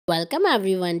Welcome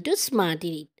everyone to smart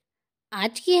read.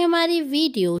 आज की हमारी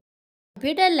वीडियो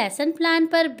कंप्यूटर लेसन प्लान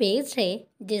पर बेस्ड है,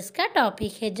 जिसका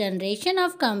टॉपिक है जनरेशन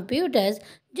ऑफ कंप्यूटर्स,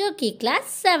 जो कि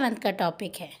क्लास 7th का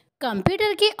टॉपिक है।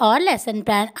 कंप्यूटर के और लेसन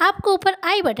प्लान आपको ऊपर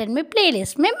आई बटन में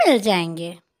प्लेलिस्ट में मिल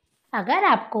जाएंगे।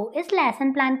 अगर आपको इस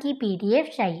लेसन प्लान की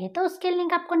PDF चाहिए तो उसके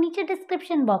लिंक आपको नीचे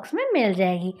डिस्क्रिप्शन बॉक्स में मिल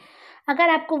जाएगी। अगर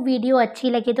आपको वीडियो अच्छी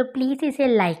लगे तो प्लीज़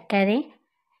इसे लाइक करें,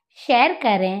 शेयर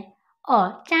करें और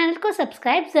चैनल को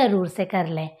सब्सक्राइब ज़रूर से कर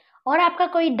लें। और आपका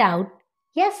कोई डाउट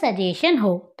या सजेशन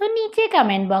हो तो नीचे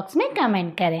कमेंट बॉक्स में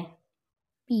कमेंट करें।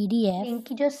 PDF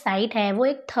इनकी जो साइट है वो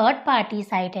एक थर्ड पार्टी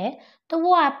साइट है, तो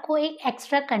वो आपको एक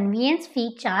एक्स्ट्रा कन्वीनियंस फ़ी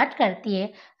चार्ज करती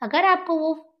है। अगर आपको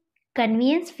वो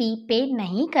कन्वीनियंस फ़ी पे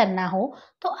नहीं करना हो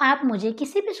तो आप मुझे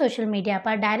किसी भी सोशल मीडिया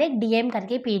पर डायरेक्ट DM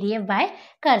करके PDF बाय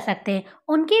कर सकते हैं।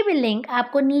 उनकी भी लिंक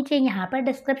आपको नीचे यहाँ पर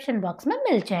डिस्क्रिप्शन बॉक्स में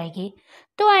मिल जाएगी।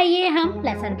 तो आइए हम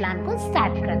लेसन प्लान को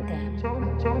स्टार्ट करते हैं।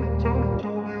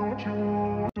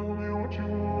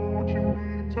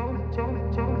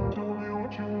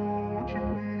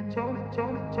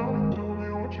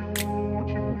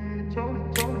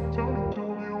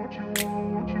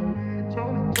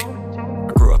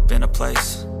 In a place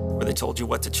where they told you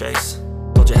what to chase,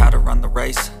 told you how to run the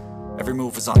race, every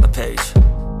move was on the page,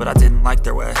 but I didn't like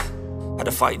their way. Had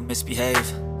to fight and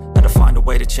misbehave, had to find a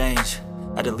way to change,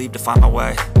 had to leave to find my way.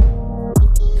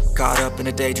 Caught up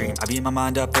in a daydream, I beat my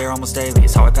mind up there almost daily.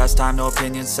 It's how I pass time, no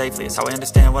opinions safely. It's how I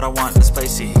understand what I want in this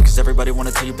place, see, cause everybody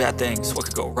wanna tell you bad things. What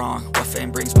could go wrong, what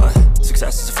fame brings, but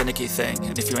success is a finicky thing,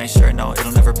 and if you ain't sure, no,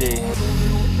 it'll never be.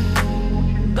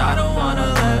 I don't wanna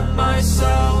let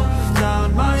myself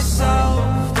down,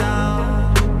 myself down.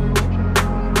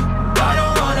 I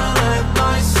don't wanna let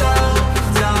myself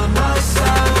down,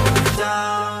 myself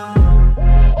down.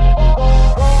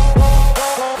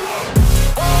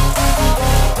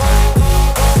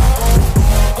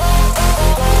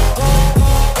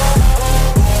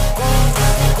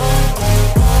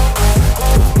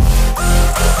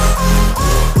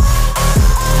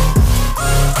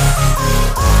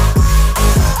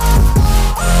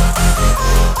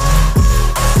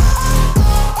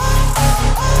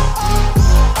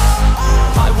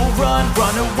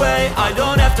 Run away, I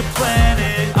don't have to plan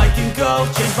it. I can go,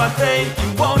 change my fate, you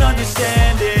won't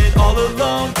understand it. All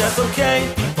alone, that's okay,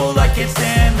 people I can't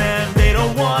stand them. They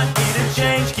don't want me to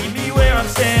change, keep me where I'm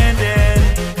standing.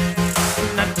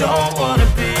 And I don't wanna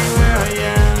be where I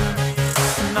am,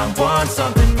 and I want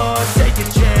something more, take a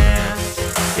chance.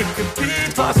 It could be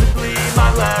possibly my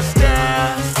last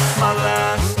dance, my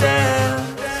last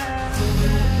dance.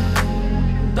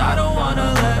 And I don't wanna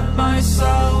let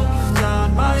myself down,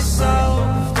 myself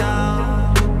down.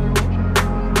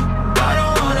 I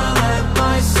don't wanna let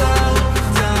myself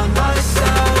down,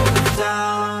 myself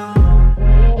down.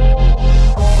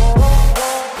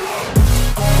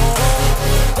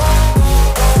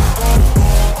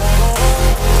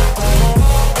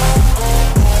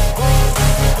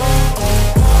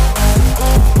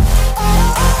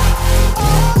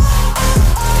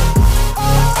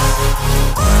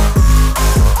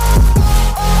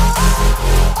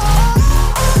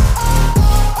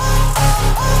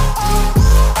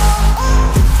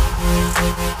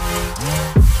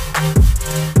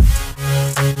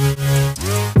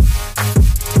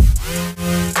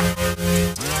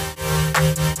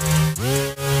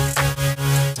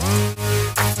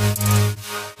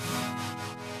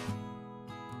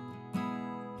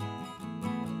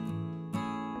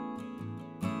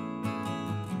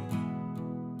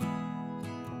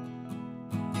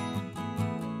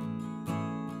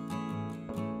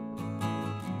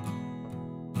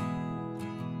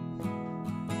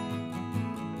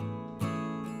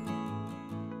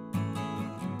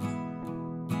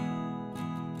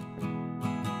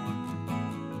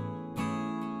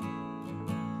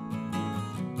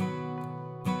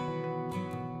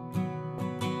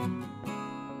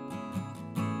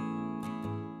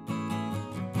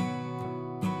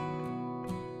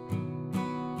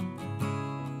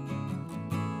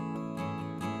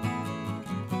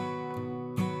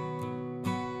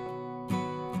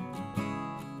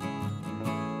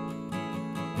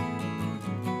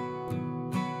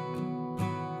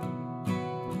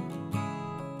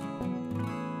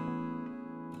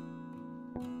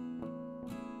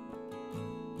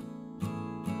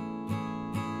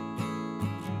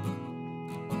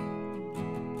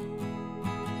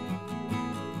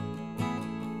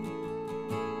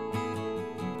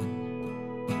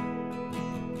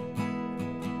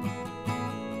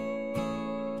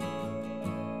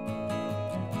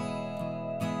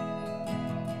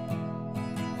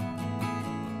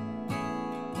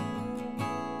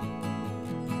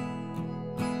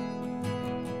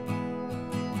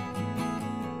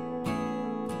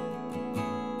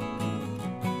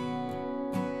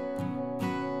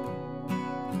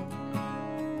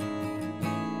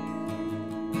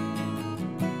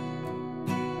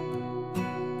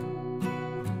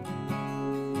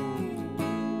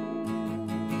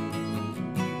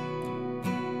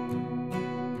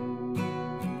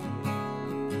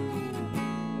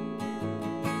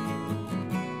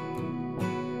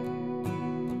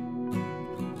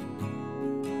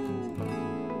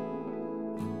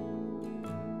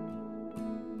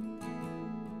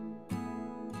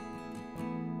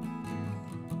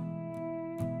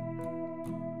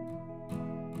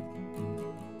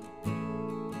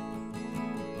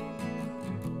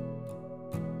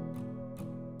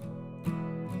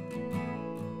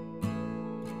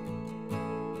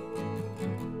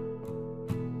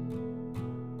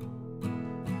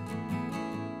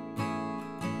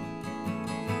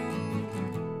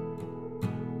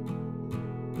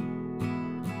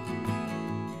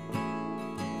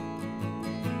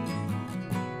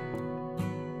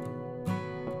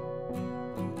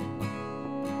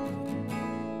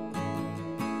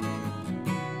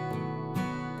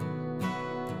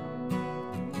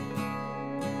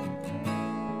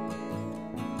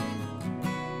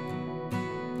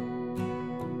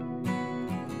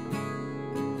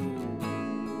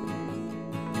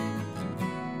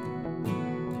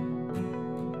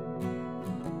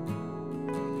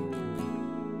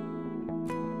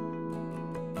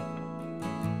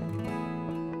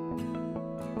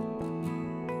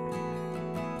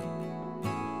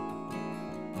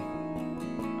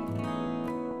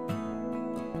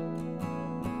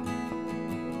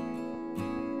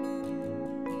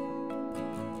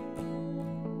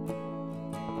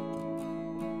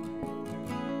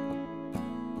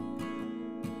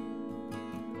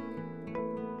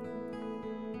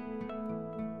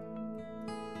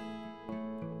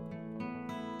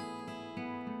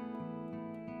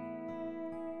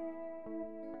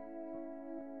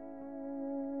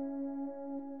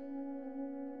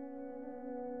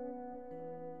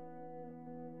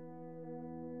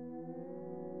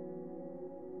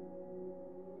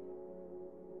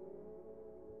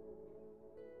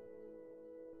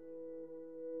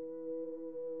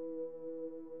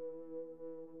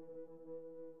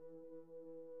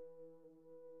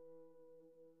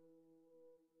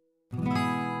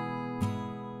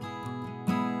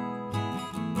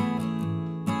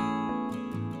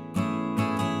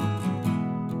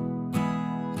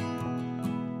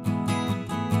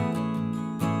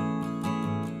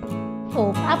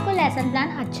 आपको lesson plan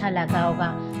अच्छा लगा होगा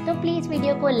तो please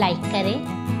video को like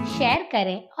करें, share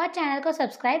करें और channel को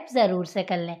सब्सक्राइब ज़रूर से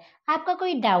कर लें। आपका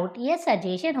कोई डाउट या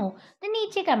सजेशन हो तो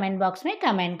नीचे कमेंट बॉक्स में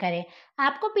कमेंट करें।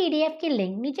 आपको PDF की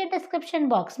लिंक नीचे डिस्क्रिप्शन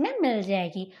बॉक्स में मिल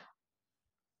जाएगी